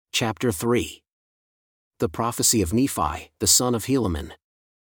Chapter 3. The prophecy of Nephi, the son of Helaman.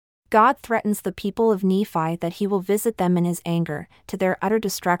 God threatens the people of Nephi that he will visit them in his anger, to their utter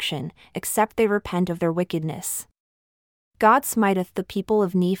destruction, except they repent of their wickedness. God smiteth the people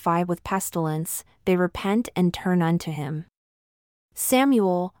of Nephi with pestilence, they repent and turn unto him.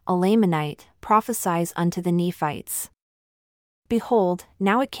 Samuel, a Lamanite, prophesies unto the Nephites. Behold,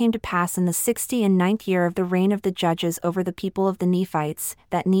 now it came to pass in the 69th year of the reign of the judges over the people of the Nephites,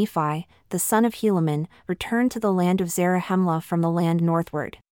 that Nephi, the son of Helaman, returned to the land of Zarahemla from the land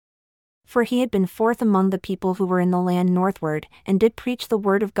northward. For he had been forth among the people who were in the land northward, and did preach the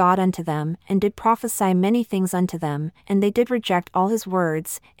word of God unto them, and did prophesy many things unto them, and they did reject all his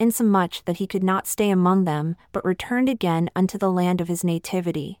words, insomuch that he could not stay among them, but returned again unto the land of his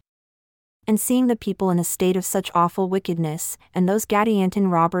nativity. And seeing the people in a state of such awful wickedness, and those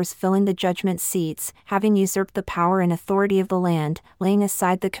Gadianton robbers filling the judgment seats, having usurped the power and authority of the land, laying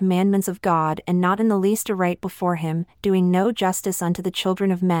aside the commandments of God and not in the least aright before him, doing no justice unto the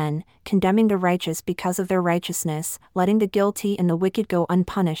children of men, condemning the righteous because of their righteousness, letting the guilty and the wicked go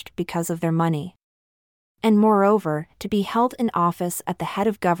unpunished because of their money. And moreover, to be held in office at the head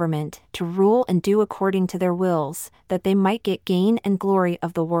of government, to rule and do according to their wills, that they might get gain and glory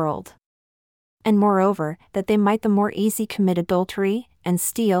of the world. And moreover, that they might the more easy commit adultery, and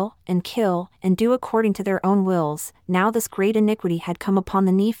steal, and kill, and do according to their own wills. Now this great iniquity had come upon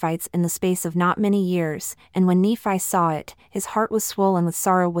the Nephites in the space of not many years, and when Nephi saw it, his heart was swollen with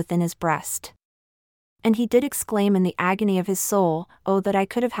sorrow within his breast. And he did exclaim in the agony of his soul, "Oh, that I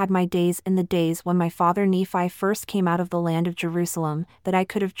could have had my days in the days when my father Nephi first came out of the land of Jerusalem, that I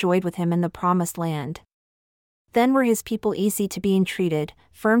could have joyed with him in the promised land." Then were his people easy to be entreated,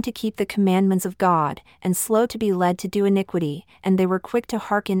 firm to keep the commandments of God, and slow to be led to do iniquity, and they were quick to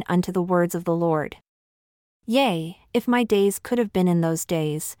hearken unto the words of the Lord. Yea, if my days could have been in those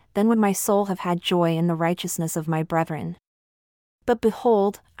days, then would my soul have had joy in the righteousness of my brethren. But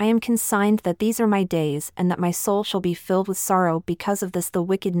behold, I am consigned that these are my days, and that my soul shall be filled with sorrow because of this the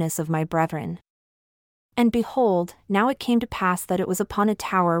wickedness of my brethren. And behold, now it came to pass that it was upon a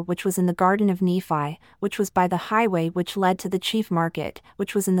tower which was in the garden of Nephi, which was by the highway which led to the chief market,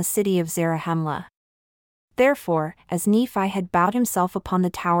 which was in the city of Zarahemla. Therefore, as Nephi had bowed himself upon the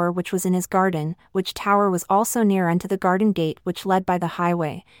tower which was in his garden, which tower was also near unto the garden gate which led by the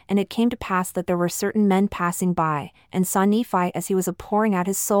highway, and it came to pass that there were certain men passing by, and saw Nephi as he was pouring out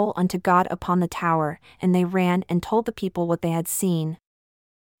his soul unto God upon the tower, and they ran and told the people what they had seen.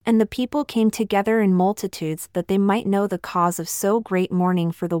 And the people came together in multitudes that they might know the cause of so great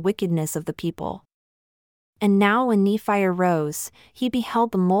mourning for the wickedness of the people. And now when Nephi arose, he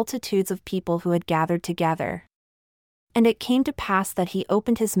beheld the multitudes of people who had gathered together. And it came to pass that he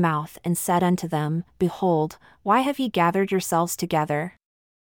opened his mouth and said unto them, Behold, why have ye gathered yourselves together?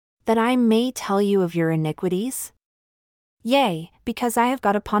 That I may tell you of your iniquities? Yea, because I have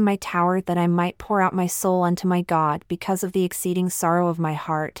got upon my tower that I might pour out my soul unto my God because of the exceeding sorrow of my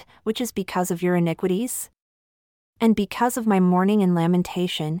heart, which is because of your iniquities? And because of my mourning and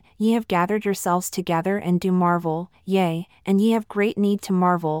lamentation, ye have gathered yourselves together and do marvel, yea, and ye have great need to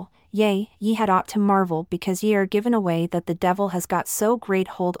marvel, yea, ye had ought to marvel because ye are given away that the devil has got so great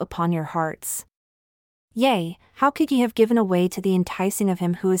hold upon your hearts. Yea, how could ye have given away to the enticing of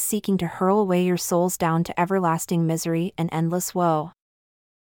him who is seeking to hurl away your souls down to everlasting misery and endless woe?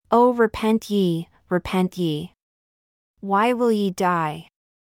 O repent ye, repent ye. Why will ye die?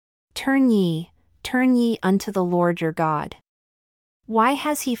 Turn ye unto the Lord your God. Why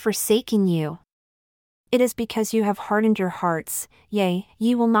has he forsaken you? It is because you have hardened your hearts, yea,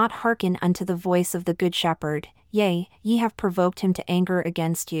 ye will not hearken unto the voice of the good shepherd, yea, ye have provoked him to anger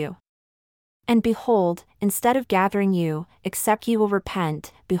against you. And behold, instead of gathering you, except ye will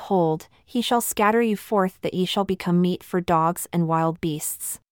repent, behold, he shall scatter you forth that ye shall become meat for dogs and wild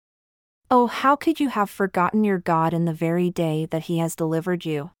beasts. Oh, how could you have forgotten your God in the very day that he has delivered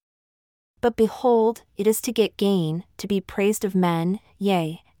you? But behold, it is to get gain, to be praised of men,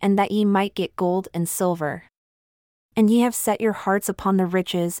 yea, and that ye might get gold and silver. And ye have set your hearts upon the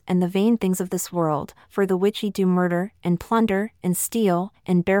riches and the vain things of this world, for the which ye do murder, and plunder, and steal,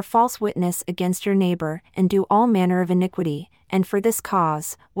 and bear false witness against your neighbor, and do all manner of iniquity, and for this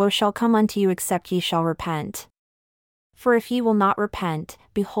cause, woe shall come unto you except ye shall repent. For if ye will not repent,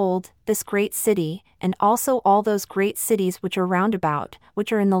 behold, this great city, and also all those great cities which are round about,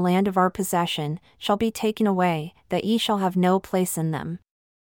 which are in the land of our possession, shall be taken away, that ye shall have no place in them.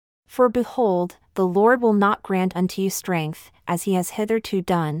 For behold, the Lord will not grant unto you strength, as he has hitherto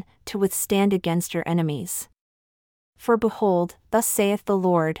done, to withstand against your enemies. For behold, thus saith the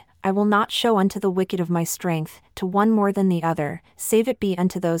Lord, I will not show unto the wicked of my strength, to one more than the other, save it be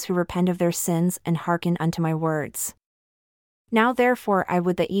unto those who repent of their sins and hearken unto my words. Now therefore I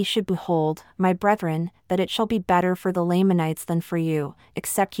would that ye should behold, my brethren, that it shall be better for the Lamanites than for you,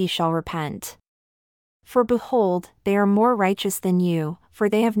 except ye shall repent. For behold, they are more righteous than you, for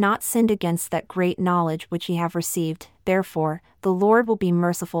they have not sinned against that great knowledge which ye have received, therefore, the Lord will be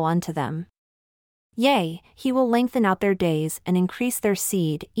merciful unto them. Yea, he will lengthen out their days and increase their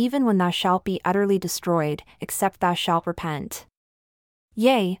seed, even when thou shalt be utterly destroyed, except thou shalt repent.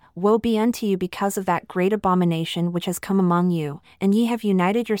 Yea, woe be unto you because of that great abomination which has come among you, and ye have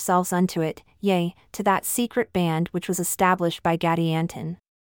united yourselves unto it, yea, to that secret band which was established by Gadianton.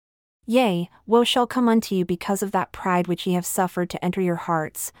 Yea, woe shall come unto you because of that pride which ye have suffered to enter your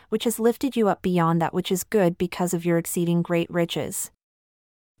hearts, which has lifted you up beyond that which is good because of your exceeding great riches.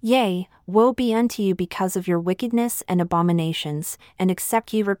 Yea, woe be unto you because of your wickedness and abominations, and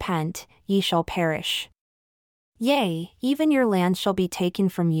except ye repent, ye shall perish. Yea, even your land shall be taken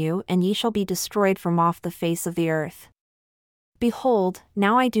from you, and ye shall be destroyed from off the face of the earth. Behold,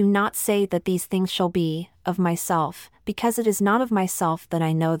 now I do not say that these things shall be, of myself, because it is not of myself that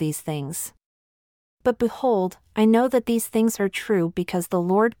I know these things. But behold, I know that these things are true because the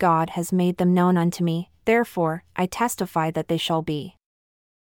Lord God has made them known unto me, therefore, I testify that they shall be.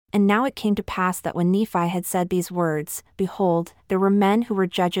 And now it came to pass that when Nephi had said these words, behold, there were men who were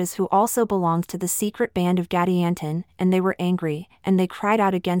judges who also belonged to the secret band of Gadianton, and they were angry, and they cried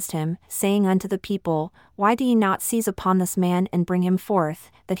out against him, saying unto the people, Why do ye not seize upon this man and bring him forth,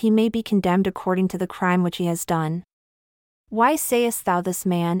 that he may be condemned according to the crime which he has done? Why sayest thou this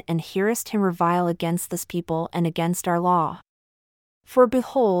man and hearest him revile against this people and against our law? For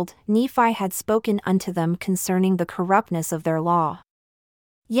behold, Nephi had spoken unto them concerning the corruptness of their law.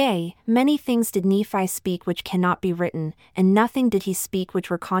 Yea, many things did Nephi speak which cannot be written, and nothing did he speak which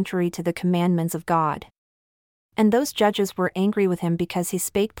were contrary to the commandments of God. And those judges were angry with him because he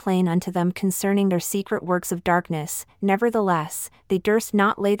spake plain unto them concerning their secret works of darkness, nevertheless, they durst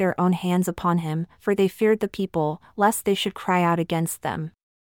not lay their own hands upon him, for they feared the people, lest they should cry out against them.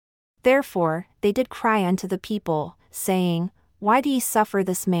 Therefore, they did cry unto the people, saying, Why do ye suffer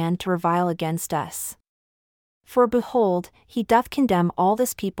this man to revile against us? For behold, he doth condemn all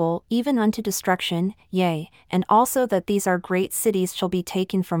this people even unto destruction, yea, and also that these our great cities shall be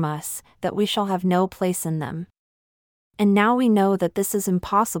taken from us, that we shall have no place in them. And now we know that this is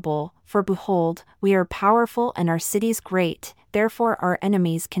impossible, for behold, we are powerful and our cities great, therefore our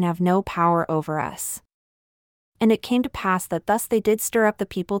enemies can have no power over us. And it came to pass that thus they did stir up the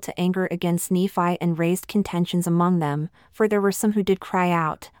people to anger against Nephi and raised contentions among them, for there were some who did cry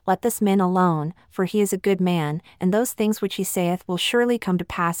out, Let this man alone, for he is a good man, and those things which he saith will surely come to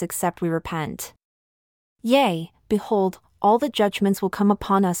pass except we repent. Yea, behold, all the judgments will come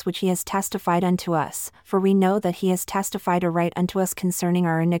upon us which he has testified unto us, for we know that he has testified aright unto us concerning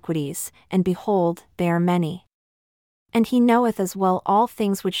our iniquities, and behold, they are many. And he knoweth as well all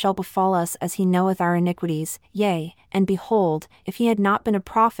things which shall befall us as he knoweth our iniquities, yea, and behold, if he had not been a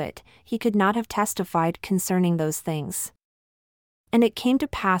prophet, he could not have testified concerning those things. And it came to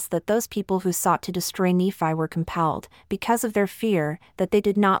pass that those people who sought to destroy Nephi were compelled, because of their fear, that they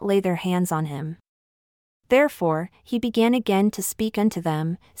did not lay their hands on him. Therefore, he began again to speak unto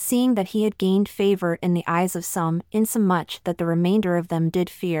them, seeing that he had gained favor in the eyes of some, insomuch that the remainder of them did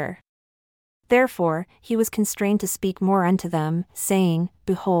fear. Therefore, he was constrained to speak more unto them, saying,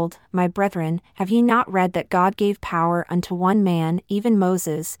 Behold, my brethren, have ye not read that God gave power unto one man, even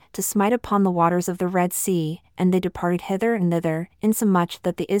Moses, to smite upon the waters of the Red Sea, and they departed hither and thither, insomuch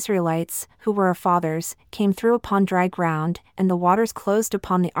that the Israelites, who were our fathers, came through upon dry ground, and the waters closed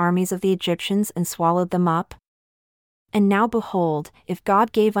upon the armies of the Egyptians and swallowed them up? And now behold, if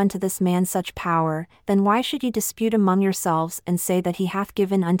God gave unto this man such power, then why should ye dispute among yourselves and say that he hath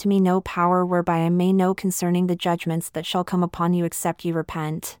given unto me no power whereby I may know concerning the judgments that shall come upon you except ye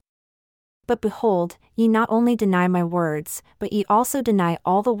repent? But behold, ye not only deny my words, but ye also deny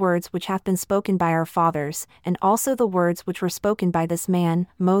all the words which hath been spoken by our fathers, and also the words which were spoken by this man,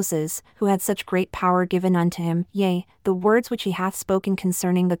 Moses, who had such great power given unto him, yea, the words which he hath spoken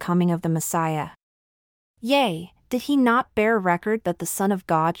concerning the coming of the Messiah. Yea, did he not bear record that the Son of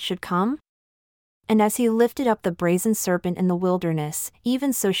God should come? And as he lifted up the brazen serpent in the wilderness,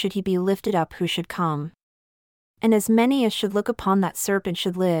 even so should he be lifted up who should come. And as many as should look upon that serpent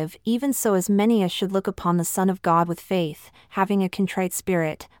should live, even so as many as should look upon the Son of God with faith, having a contrite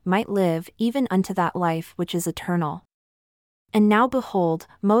spirit, might live even unto that life which is eternal. And now behold,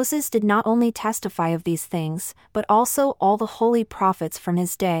 Moses did not only testify of these things, but also all the holy prophets from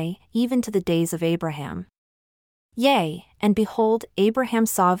his day, even to the days of Abraham. Yea, and behold, Abraham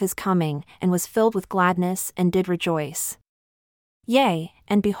saw of his coming, and was filled with gladness, and did rejoice. Yea,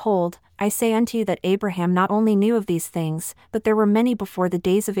 and behold, I say unto you that Abraham not only knew of these things, but there were many before the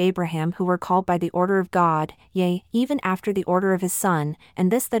days of Abraham who were called by the order of God, yea, even after the order of his Son,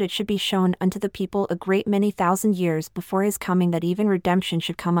 and this that it should be shown unto the people a great many thousand years before his coming that even redemption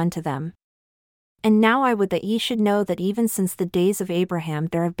should come unto them. And now I would that ye should know that even since the days of Abraham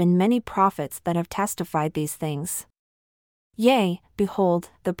there have been many prophets that have testified these things. Yea, behold,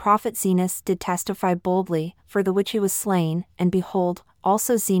 the prophet Zenos did testify boldly, for the which he was slain, and behold,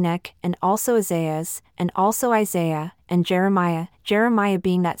 also Zenoch, and also Isaias, and also Isaiah, and Jeremiah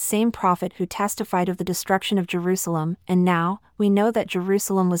being that same prophet who testified of the destruction of Jerusalem, and now, we know that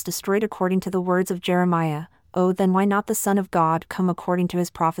Jerusalem was destroyed according to the words of Jeremiah. Oh, then why not the Son of God come according to his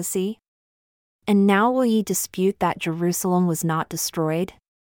prophecy? And now will ye dispute that Jerusalem was not destroyed?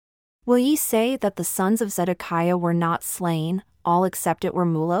 Will ye say that the sons of Zedekiah were not slain, all except it were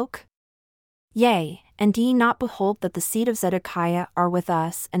Moloch? Yea, and do ye not behold that the seed of Zedekiah are with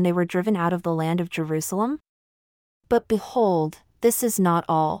us, and they were driven out of the land of Jerusalem? But behold, this is not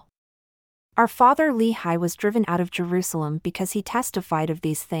all. Our father Lehi was driven out of Jerusalem because he testified of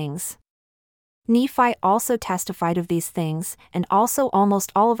these things. Nephi also testified of these things, and also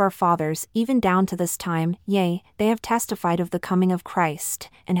almost all of our fathers, even down to this time, yea, they have testified of the coming of Christ,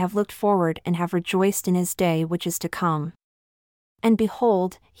 and have looked forward and have rejoiced in his day which is to come. And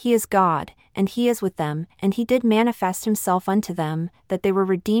behold, he is God, and he is with them, and he did manifest himself unto them, that they were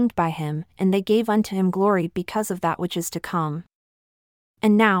redeemed by him, and they gave unto him glory because of that which is to come.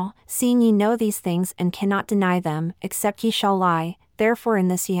 And now, seeing ye know these things and cannot deny them, except ye shall lie, therefore in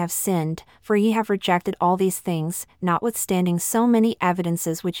this ye have sinned, for ye have rejected all these things, notwithstanding so many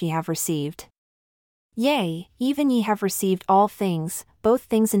evidences which ye have received. Yea, even ye have received all things, both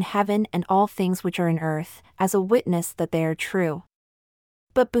things in heaven and all things which are in earth, as a witness that they are true.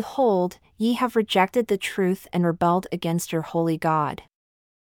 But behold, ye have rejected the truth and rebelled against your holy God.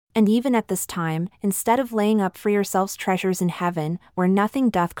 And even at this time, instead of laying up for yourselves treasures in heaven, where nothing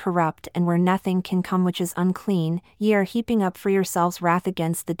doth corrupt and where nothing can come which is unclean, ye are heaping up for yourselves wrath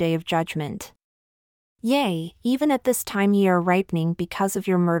against the day of judgment. Yea, even at this time ye are ripening because of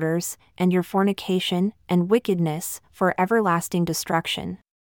your murders, and your fornication, and wickedness, for everlasting destruction.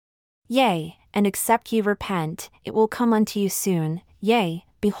 Yea, and except ye repent, it will come unto you soon, yea,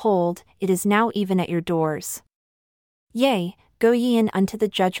 behold, it is now even at your doors. Yea, go ye in unto the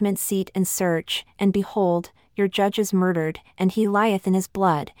judgment seat and search, and behold, your judge is murdered, and he lieth in his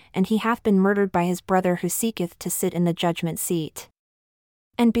blood, and he hath been murdered by his brother who seeketh to sit in the judgment seat.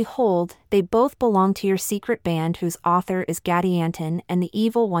 And behold, they both belong to your secret band whose author is Gadianton and the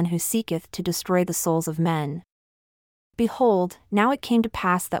evil one who seeketh to destroy the souls of men. Behold, now it came to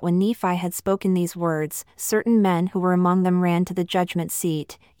pass that when Nephi had spoken these words, certain men who were among them ran to the judgment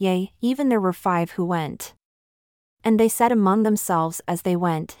seat, yea, even there were 5 who went. And they said among themselves as they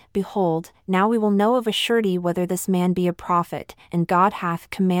went, Behold, now we will know of a surety whether this man be a prophet, and God hath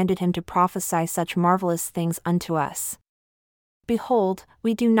commanded him to prophesy such marvelous things unto us. Behold,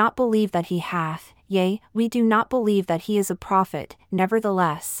 we do not believe that he hath, yea, we do not believe that he is a prophet.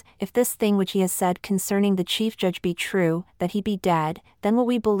 Nevertheless, if this thing which he has said concerning the chief judge be true, that he be dead, then will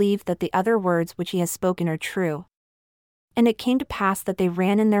we believe that the other words which he has spoken are true. And it came to pass that they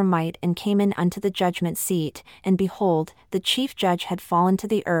ran in their might and came in unto the judgment seat, and behold, the chief judge had fallen to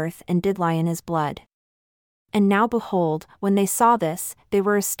the earth and did lie in his blood. And now behold, when they saw this, they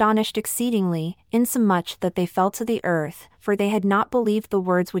were astonished exceedingly, insomuch that they fell to the earth, for they had not believed the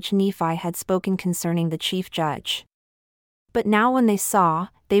words which Nephi had spoken concerning the chief judge. But now when they saw,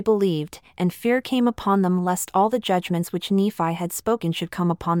 they believed, and fear came upon them lest all the judgments which Nephi had spoken should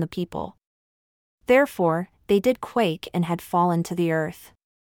come upon the people. Therefore, they did quake and had fallen to the earth.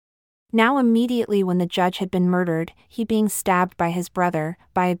 Now immediately when the judge had been murdered, he being stabbed by his brother,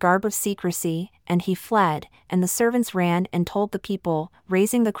 by a garb of secrecy, and he fled, and the servants ran and told the people,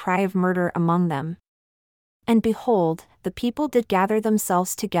 raising the cry of murder among them. And behold, the people did gather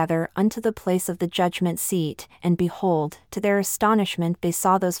themselves together unto the place of the judgment seat, and behold, to their astonishment they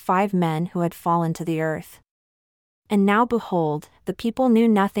saw those 5 men who had fallen to the earth. And now behold, the people knew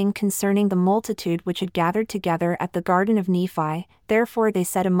nothing concerning the multitude which had gathered together at the garden of Nephi, therefore they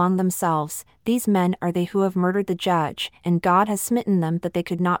said among themselves, These men are they who have murdered the judge, and God has smitten them that they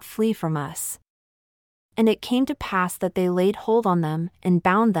could not flee from us. And it came to pass that they laid hold on them, and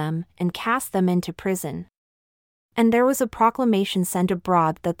bound them, and cast them into prison. And there was a proclamation sent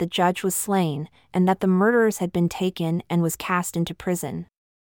abroad that the judge was slain, and that the murderers had been taken and was cast into prison.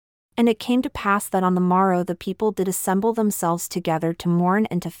 And it came to pass that on the morrow the people did assemble themselves together to mourn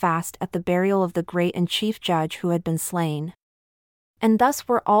and to fast at the burial of the great and chief judge who had been slain. And thus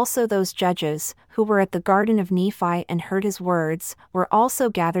were also those judges, who were at the garden of Nephi and heard his words, were also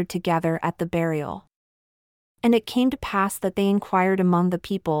gathered together at the burial. And it came to pass that they inquired among the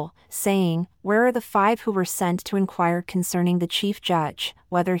people, saying, Where are the 5 who were sent to inquire concerning the chief judge,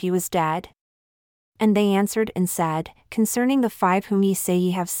 whether he was dead? And they answered and said, Concerning the 5 whom ye say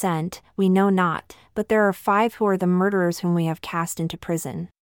ye have sent, we know not, but there are 5 who are the murderers whom we have cast into prison.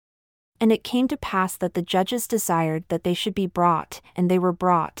 And it came to pass that the judges desired that they should be brought, and they were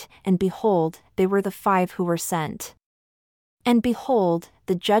brought, and behold, they were the 5 who were sent. And behold,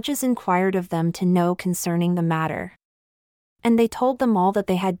 the judges inquired of them to know concerning the matter. And they told them all that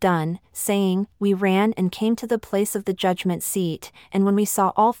they had done, saying, We ran and came to the place of the judgment seat, and when we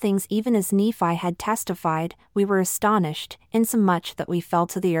saw all things even as Nephi had testified, we were astonished, insomuch that we fell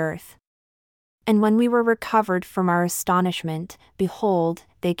to the earth. And when we were recovered from our astonishment, behold,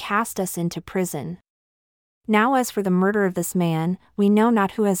 they cast us into prison. Now as for the murder of this man, we know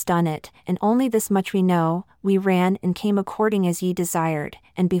not who has done it, and only this much we know, we ran and came according as ye desired,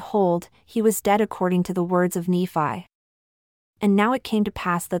 and behold, he was dead according to the words of Nephi. And now it came to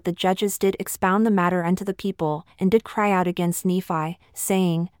pass that the judges did expound the matter unto the people, and did cry out against Nephi,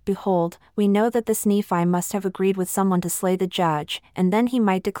 saying, Behold, we know that this Nephi must have agreed with someone to slay the judge, and then he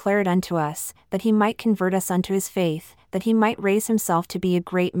might declare it unto us, that he might convert us unto his faith, that he might raise himself to be a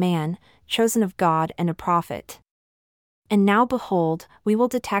great man, chosen of God and a prophet. And now behold, we will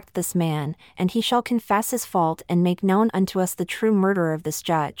detect this man, and he shall confess his fault and make known unto us the true murderer of this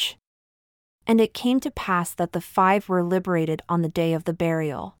judge. And it came to pass that the 5 were liberated on the day of the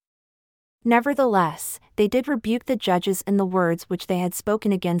burial. Nevertheless, they did rebuke the judges in the words which they had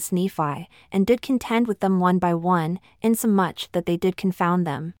spoken against Nephi, and did contend with them one by one, insomuch that they did confound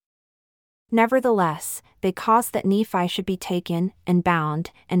them. Nevertheless, they caused that Nephi should be taken, and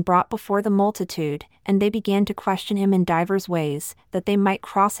bound, and brought before the multitude, and they began to question him in divers ways, that they might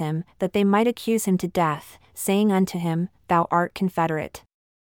cross him, that they might accuse him to death, saying unto him, Thou art confederate.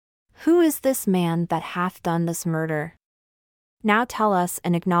 Who is this man that hath done this murder? Now tell us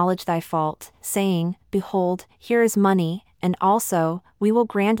and acknowledge thy fault, saying, Behold, here is money, and also, we will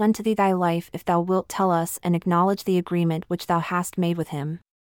grant unto thee thy life if thou wilt tell us and acknowledge the agreement which thou hast made with him.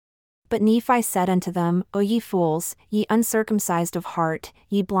 But Nephi said unto them, O ye fools, ye uncircumcised of heart,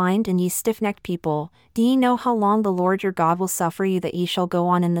 ye blind and ye stiff-necked people, do ye know how long the Lord your God will suffer you that ye shall go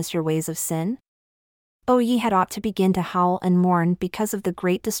on in this your ways of sin? O ye had ought to begin to howl and mourn because of the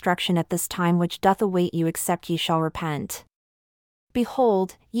great destruction at this time which doth await you except ye shall repent.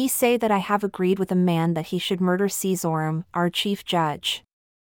 Behold, ye say that I have agreed with a man that he should murder Caesorum, our chief judge.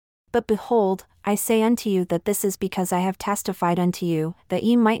 But behold, I say unto you that this is because I have testified unto you, that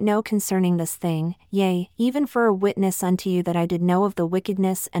ye might know concerning this thing, yea, even for a witness unto you that I did know of the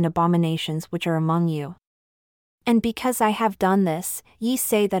wickedness and abominations which are among you. And because I have done this, ye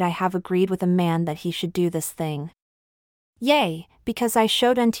say that I have agreed with a man that he should do this thing. Yea, because I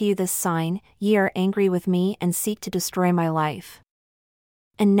showed unto you this sign, ye are angry with me and seek to destroy my life.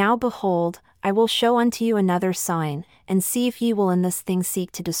 And now behold, I will show unto you another sign, and see if ye will in this thing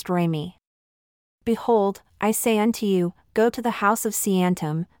seek to destroy me. Behold, I say unto you, Go to the house of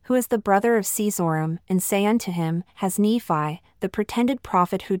Seantum, who is the brother of Caesorum, and say unto him, Has Nephi, the pretended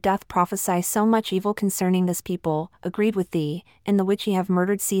prophet who doth prophesy so much evil concerning this people, agreed with thee, in the which ye have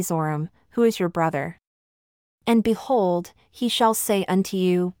murdered Caesorum, who is your brother? And behold, he shall say unto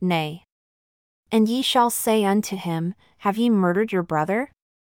you, Nay. And ye shall say unto him, Have ye murdered your brother?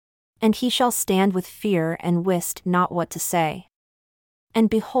 And he shall stand with fear and wist not what to say. And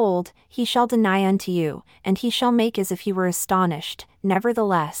behold, he shall deny unto you, and he shall make as if he were astonished,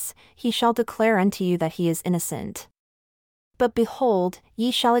 nevertheless, he shall declare unto you that he is innocent. But behold,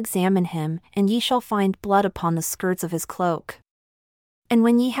 ye shall examine him, and ye shall find blood upon the skirts of his cloak. And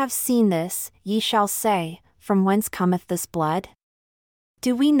when ye have seen this, ye shall say, From whence cometh this blood?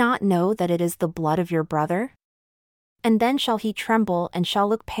 Do we not know that it is the blood of your brother? And then shall he tremble and shall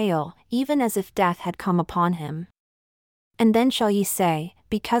look pale, even as if death had come upon him. And then shall ye say,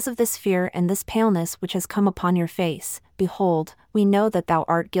 Because of this fear and this paleness which has come upon your face, behold, we know that thou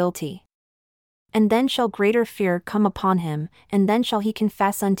art guilty. And then shall greater fear come upon him, and then shall he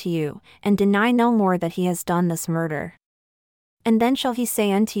confess unto you, and deny no more that he has done this murder. And then shall he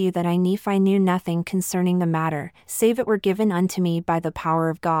say unto you that I Nephi knew nothing concerning the matter, save it were given unto me by the power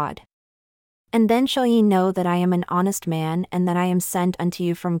of God. And then shall ye know that I am an honest man and that I am sent unto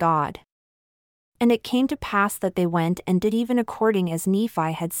you from God. And it came to pass that they went and did even according as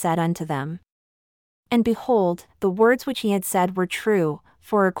Nephi had said unto them. And behold, the words which he had said were true,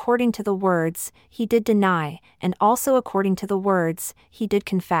 for according to the words, he did deny, and also according to the words, he did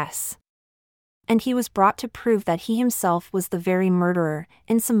confess. And he was brought to prove that he himself was the very murderer,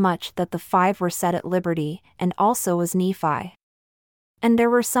 insomuch that the 5 were set at liberty, and also was Nephi. And there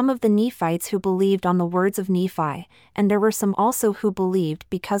were some of the Nephites who believed on the words of Nephi, and there were some also who believed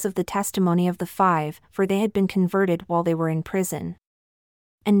because of the testimony of the 5, for they had been converted while they were in prison.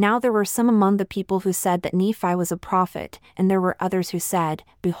 And now there were some among the people who said that Nephi was a prophet, and there were others who said,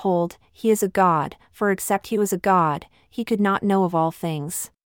 Behold, he is a god, for except he was a god, he could not know of all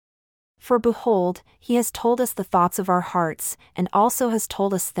things. For behold, he has told us the thoughts of our hearts, and also has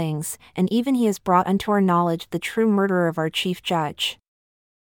told us things, and even he has brought unto our knowledge the true murderer of our chief judge.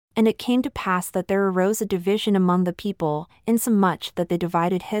 And it came to pass that there arose a division among the people, insomuch that they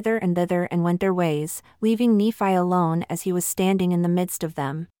divided hither and thither and went their ways, leaving Nephi alone as he was standing in the midst of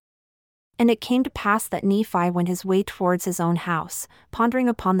them. And it came to pass that Nephi went his way towards his own house, pondering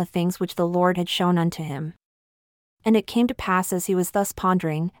upon the things which the Lord had shown unto him. And it came to pass as he was thus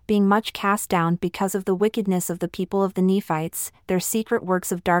pondering, being much cast down because of the wickedness of the people of the Nephites, their secret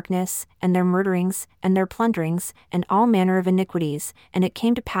works of darkness, and their murderings, and their plunderings, and all manner of iniquities, and it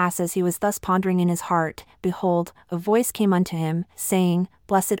came to pass as he was thus pondering in his heart, behold, a voice came unto him, saying,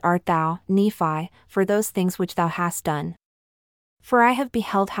 Blessed art thou, Nephi, for those things which thou hast done. For I have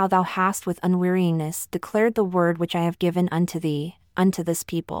beheld how thou hast with unwearyingness declared the word which I have given unto thee, unto this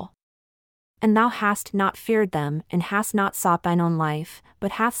people. And thou hast not feared them, and hast not sought thine own life,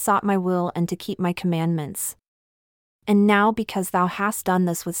 but hast sought my will and to keep my commandments. And now because thou hast done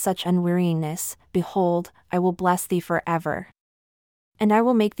this with such unwearyingness, behold, I will bless thee forever. And I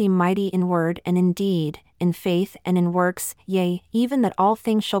will make thee mighty in word and in deed, in faith and in works, yea, even that all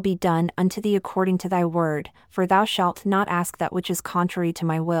things shall be done unto thee according to thy word, for thou shalt not ask that which is contrary to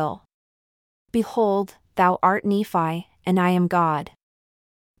my will. Behold, thou art Nephi, and I am God.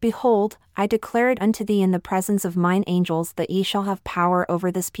 Behold, I declare it unto thee in the presence of mine angels that ye shall have power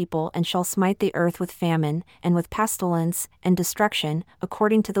over this people and shall smite the earth with famine, and with pestilence, and destruction,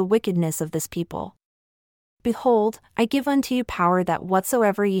 according to the wickedness of this people. Behold, I give unto you power that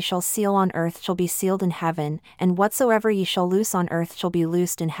whatsoever ye shall seal on earth shall be sealed in heaven, and whatsoever ye shall loose on earth shall be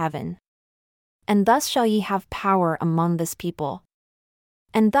loosed in heaven. And thus shall ye have power among this people.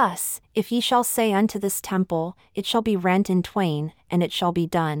 And thus, if ye shall say unto this temple, it shall be rent in twain, and it shall be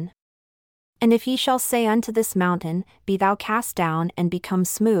done. And if ye shall say unto this mountain, Be thou cast down and become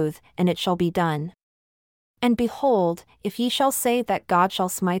smooth, and it shall be done. And behold, if ye shall say that God shall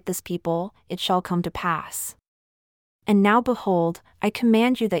smite this people, it shall come to pass. And now behold, I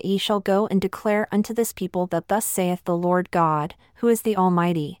command you that ye shall go and declare unto this people that thus saith the Lord God, who is the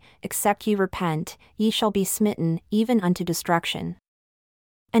Almighty, except ye repent, ye shall be smitten, even unto destruction.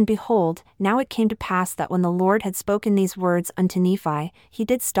 And behold, now it came to pass that when the Lord had spoken these words unto Nephi, he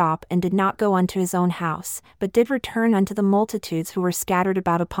did stop and did not go unto his own house, but did return unto the multitudes who were scattered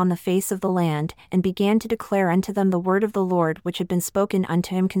about upon the face of the land, and began to declare unto them the word of the Lord which had been spoken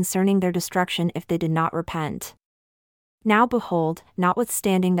unto him concerning their destruction if they did not repent. Now behold,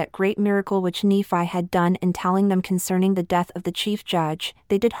 notwithstanding that great miracle which Nephi had done in telling them concerning the death of the chief judge,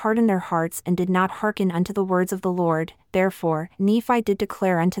 they did harden their hearts and did not hearken unto the words of the Lord. Therefore Nephi did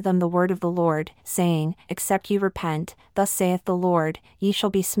declare unto them the word of the Lord, saying, Except ye repent, thus saith the Lord, ye shall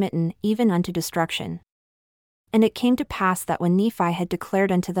be smitten, even unto destruction. And it came to pass that when Nephi had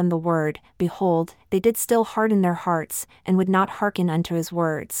declared unto them the word, behold, they did still harden their hearts, and would not hearken unto his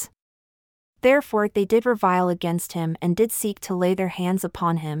words. Therefore they did revile against him and did seek to lay their hands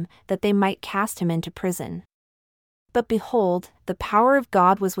upon him, that they might cast him into prison. But behold, the power of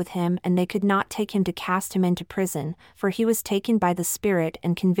God was with him, and they could not take him to cast him into prison, for he was taken by the Spirit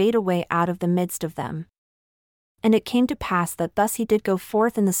and conveyed away out of the midst of them. And it came to pass that thus he did go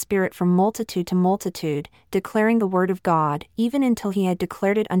forth in the Spirit from multitude to multitude, declaring the word of God, even until he had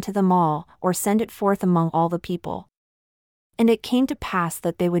declared it unto them all, or send it forth among all the people. And it came to pass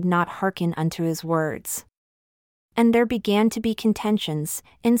that they would not hearken unto his words. And there began to be contentions,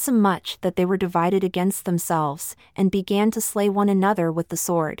 insomuch that they were divided against themselves, and began to slay one another with the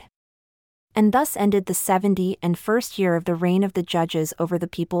sword. And thus ended the 71st year of the reign of the judges over the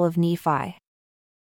people of Nephi.